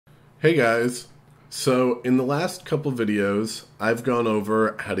Hey guys! So in the last couple videos, I've gone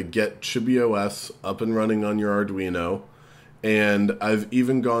over how to get ChibiOS up and running on your Arduino, and I've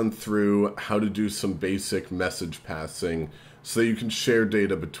even gone through how to do some basic message passing so that you can share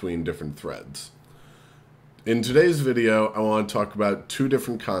data between different threads. In today's video, I want to talk about two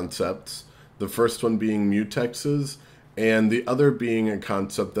different concepts, the first one being mutexes, and the other being a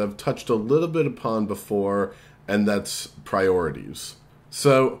concept that I've touched a little bit upon before, and that's priorities.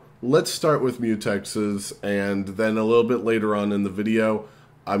 So let's start with mutexes, and then a little bit later on in the video,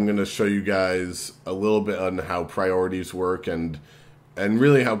 I'm going to show you guys a little bit on how priorities work and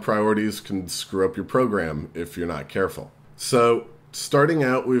really how priorities can screw up your program if you're not careful. So starting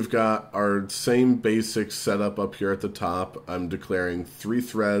out, we've got our same basic setup up here at the top. I'm declaring 3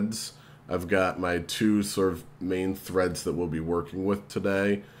 threads. I've got my 2 sort of main threads that we'll be working with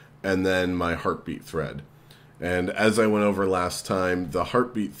today, and then my heartbeat thread. And as I went over last time, the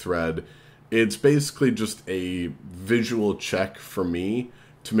heartbeat thread, it's basically just a visual check for me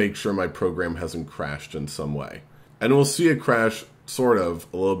to make sure my program hasn't crashed in some way. And we'll see a crash, sort of,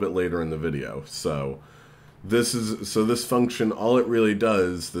 a little bit later in the video. So this function, all it really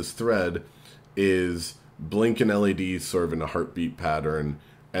does, this thread, is blink an LED sort of in a heartbeat pattern,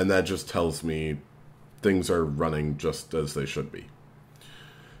 and that just tells me things are running just as they should be.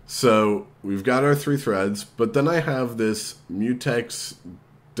 So we've got our 3 threads, but then I have this mutex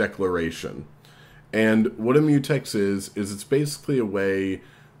declaration. And what a mutex is it's basically a way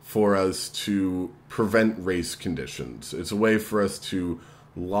for us to prevent race conditions. It's a way for us to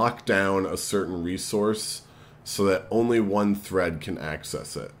lock down a certain resource so that only one thread can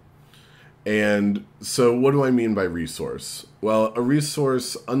access it. And so what do I mean by resource? Well, a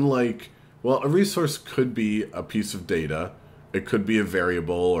resource, a resource could be a piece of data. It could be a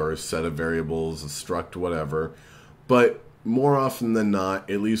variable or a set of variables, a struct, whatever. But more often than not,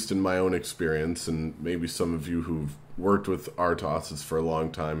 at least in my own experience, and maybe some of you who've worked with RTOSes for a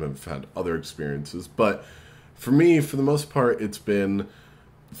long time have had other experiences, but for me, for the most part, it's been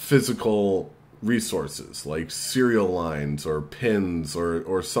physical resources like serial lines or pins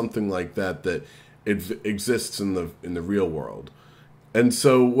or something like that that it exists in the real world. And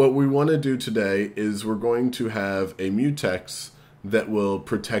so what we want to do today is we're going to have a mutex that will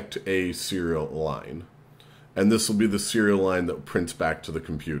protect a serial line. And this will be the serial line that prints back to the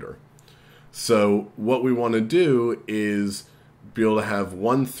computer. So what we want to do is be able to have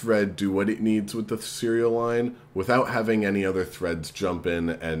one thread do what it needs with the serial line without having any other threads jump in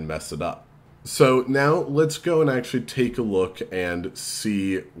and mess it up. So now let's go and actually take a look and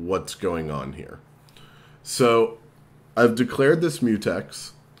see what's going on here. So I've declared this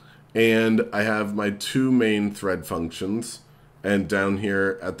mutex, and I have my 2 main thread functions, and down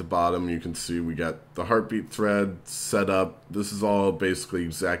here at the bottom you can see we got the heartbeat thread set up. This is all basically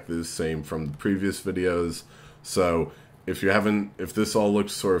exactly the same from the previous videos, so if this all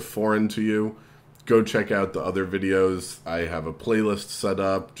looks sort of foreign to you, go check out the other videos. I have a playlist set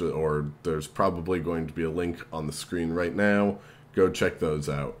up, or there's probably going to be a link on the screen right now. Go check those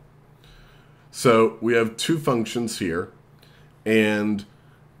out. So we have 2 functions here, and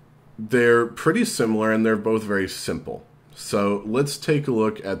they're pretty similar, and they're both very simple. So let's take a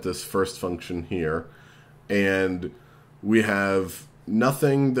look at this first function here, and we have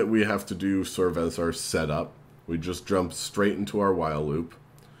nothing that we have to do sort of as our setup. We just jump straight into our while loop,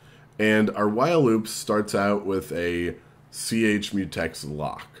 and our while loop starts out with a chmutex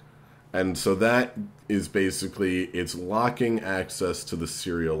lock. And so that is basically, it's locking access to the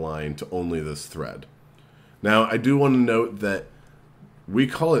serial line to only this thread. Now, I do want to note that we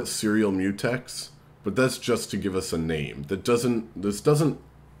call it serial mutex, but that's just to give us a name. This doesn't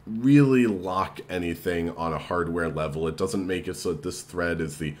really lock anything on a hardware level. It doesn't make it so that this thread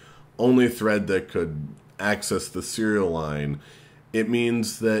is the only thread that could access the serial line. It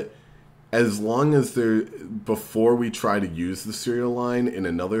means that as long as before we try to use the serial line in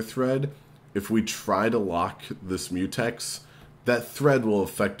another thread, if we try to lock this mutex, that thread will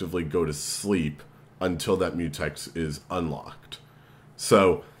effectively go to sleep until that mutex is unlocked.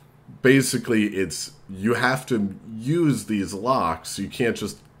 So basically you have to use these locks. You can't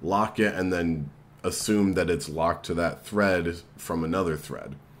just lock it and then assume that it's locked to that thread from another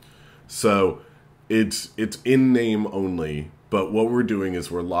thread. So it's in name only, but what we're doing is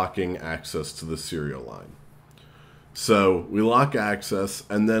we're locking access to the serial line. So we lock access,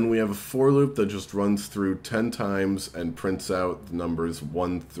 and then we have a for loop that just runs through 10 times and prints out the numbers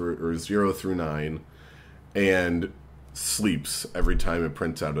 0 through 9, and sleeps every time it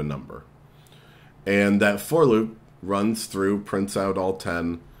prints out a number. And that for loop runs through, prints out all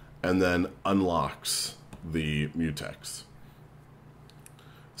 10, and then unlocks the mutex.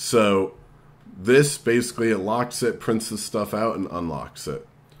 So this basically, it locks it, prints the stuff out, and unlocks it.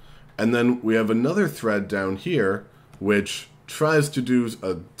 And then we have another thread down here which tries to do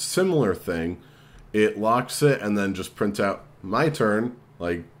a similar thing. It locks it and then just prints out my turn,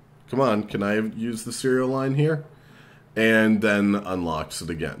 like, come on, can I use the serial line here? And then unlocks it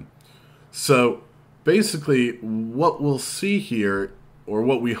again. So basically what we'll see here, or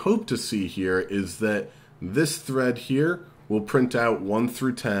what we hope to see here, is that this thread here will print out 1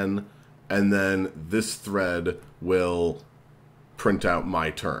 through 10, and then this thread will print out my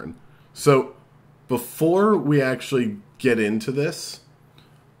turn. So before we actually get into this,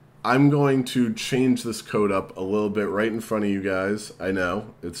 I'm going to change this code up a little bit right in front of you guys. I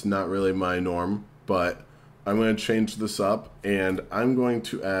know, it's not really my norm, but I'm going to change this up, and I'm going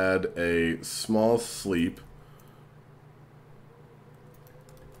to add a small sleep.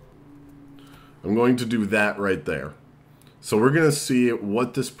 I'm going to do that right there. So we're going to see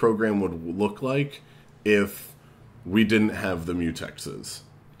what this program would look like if we didn't have the mutexes.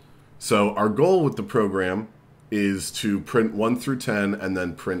 So our goal with the program is to print 1 through 10 and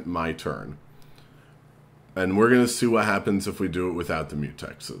then print my turn. And we're going to see what happens if we do it without the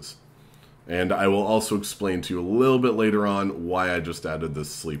mutexes. And I will also explain to you a little bit later on why I just added this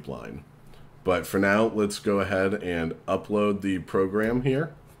sleep line. But for now, let's go ahead and upload the program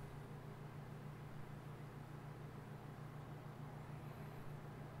here.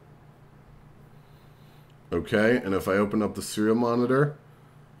 Okay, and if I open up the serial monitor,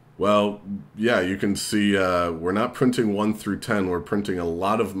 well, yeah, you can see we're not printing 1 through 10. We're printing a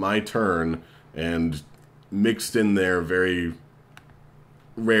lot of my turn, and mixed in there very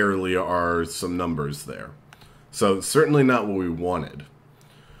rarely are some numbers there. So certainly not what we wanted.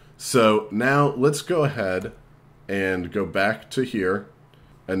 So now let's go ahead and go back to here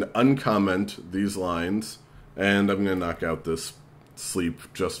and uncomment these lines. And I'm going to knock out this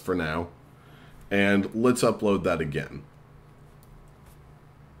sleep just for now. And let's upload that again.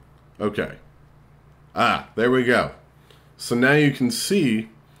 Okay. There we go. So now you can see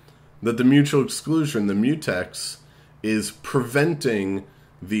that the mutual exclusion, the mutex, is preventing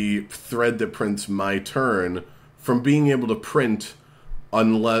the thread that prints my turn from being able to print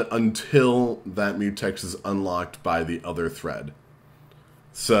until that mutex is unlocked by the other thread.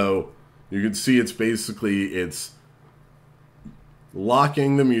 So you can see it's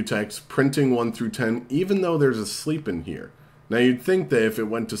locking the mutex, printing 1 through 10, even though there's a sleep in here. Now you'd think that if it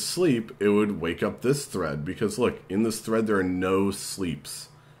went to sleep, it would wake up this thread, because look, in this thread there are no sleeps.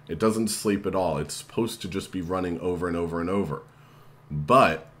 It doesn't sleep at all. It's supposed to just be running over and over and over.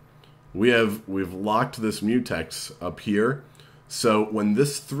 But we've locked this mutex up here, so when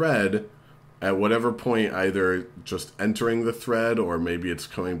this thread, at whatever point, either just entering the thread or maybe it's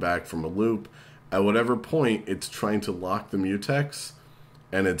coming back from a loop, at whatever point it's trying to lock the mutex,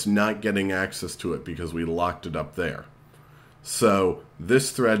 and it's not getting access to it because we locked it up there. So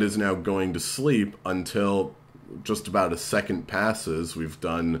this thread is now going to sleep until just about a second passes. We've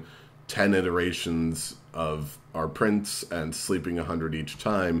done 10 iterations of our prints, and sleeping 100 each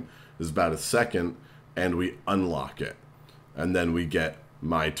time is about a second, and we unlock it. And then we get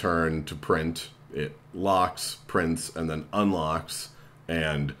my turn to print. It locks, prints, and then unlocks,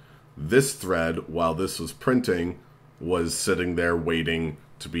 and this thread, while this was printing, was sitting there waiting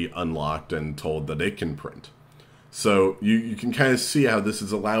to be unlocked and told that it can print. So you can kind of see how this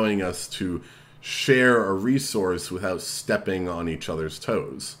is allowing us to share a resource without stepping on each other's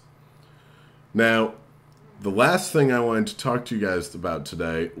toes. Now, the last thing I wanted to talk to you guys about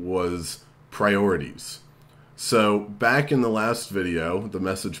today was priorities. So back in the last video, the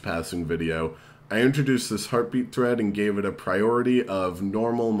message passing video, I introduced this heartbeat thread and gave it a priority of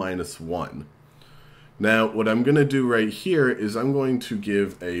normal -1. Now, what I'm going to do right here is I'm going to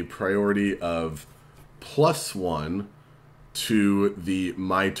give a priority of +1 to the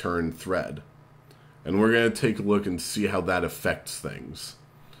my turn thread. And we're going to take a look and see how that affects things.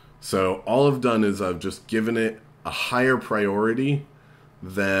 So all I've done is I've just given it a higher priority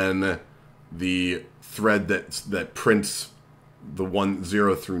than the thread that prints the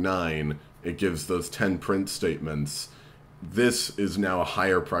 0 through 9. It gives those 10 print statements. This is now a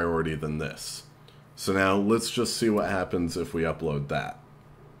higher priority than this. So now let's just see what happens if we upload that.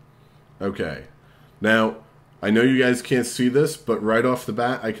 Okay. Now, I know you guys can't see this, but right off the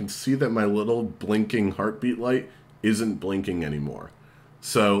bat, I can see that my little blinking heartbeat light isn't blinking anymore.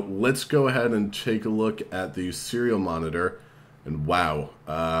 So let's go ahead and take a look at the serial monitor. And wow,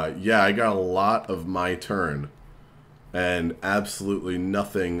 yeah, I got a lot of my turn and absolutely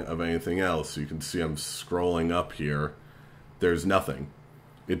nothing of anything else. You can see I'm scrolling up here. There's nothing.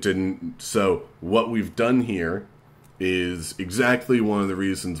 It didn't. So what we've done here is exactly one of the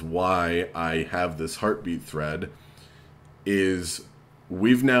reasons why I have this heartbeat thread, is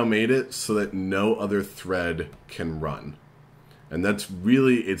we've now made it so that no other thread can run. And that's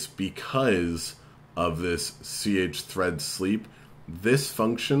really, it's because of this ch thread sleep. This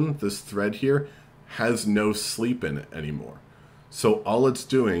function, this thread here, has no sleep in it anymore. So all it's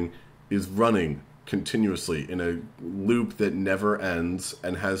doing is running continuously in a loop that never ends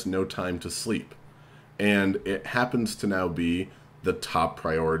and has no time to sleep. And it happens to now be the top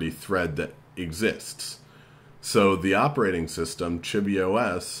priority thread that exists. So the operating system,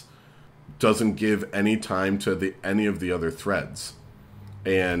 ChibiOS, doesn't give any time to any of the other threads.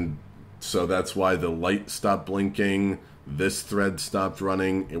 And so that's why the light stopped blinking, this thread stopped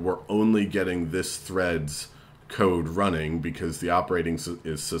running, and we're only getting this thread's code running because the operating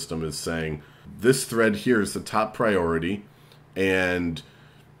system is saying, this thread here is the top priority, and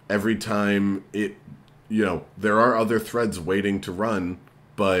every time it, there are other threads waiting to run,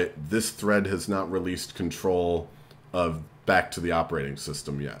 but this thread has not released control of back to the operating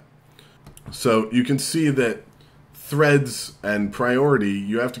system yet. So you can see that threads and priority,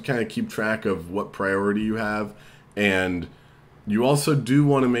 you have to kind of keep track of what priority you have, and you also do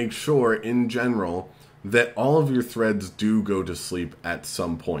want to make sure in general that all of your threads do go to sleep at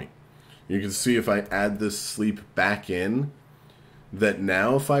some point. You can see if I add this sleep back in, that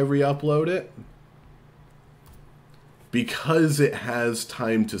now if I re-upload it, because it has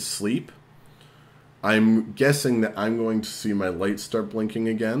time to sleep, I'm guessing that I'm going to see my light start blinking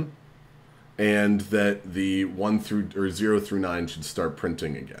again, and that the 0 through 9 should start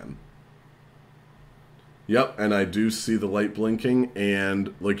printing again. Yep, and I do see the light blinking,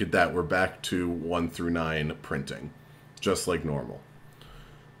 and look at that, we're back to 1 through 9 printing, just like normal.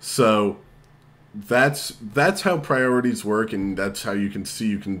 So that's how priorities work, and that's how you can see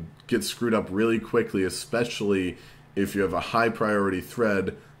you can get screwed up really quickly, especially if you have a high priority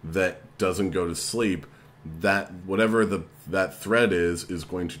thread that doesn't go to sleep. That whatever that thread is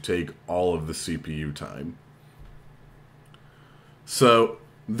going to take all of the CPU time. So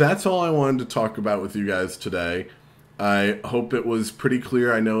that's all I wanted to talk about with you guys today. I hope it was pretty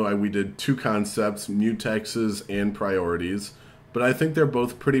clear. I know we did two concepts, mutexes and priorities, but I think they're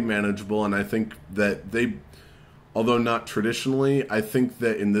both pretty manageable, and I think that they, although not traditionally, I think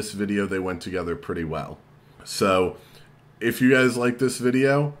that in this video they went together pretty well. So if you guys like this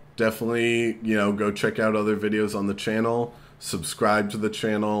video, definitely, go check out other videos on the channel. Subscribe to the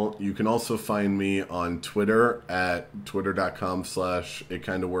channel. You can also find me on Twitter at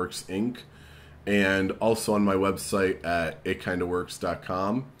twitter.com/itkindaworksinc, and also on my website at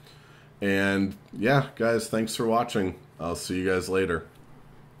itkindaworks.com. And yeah, guys, thanks for watching. I'll see you guys later.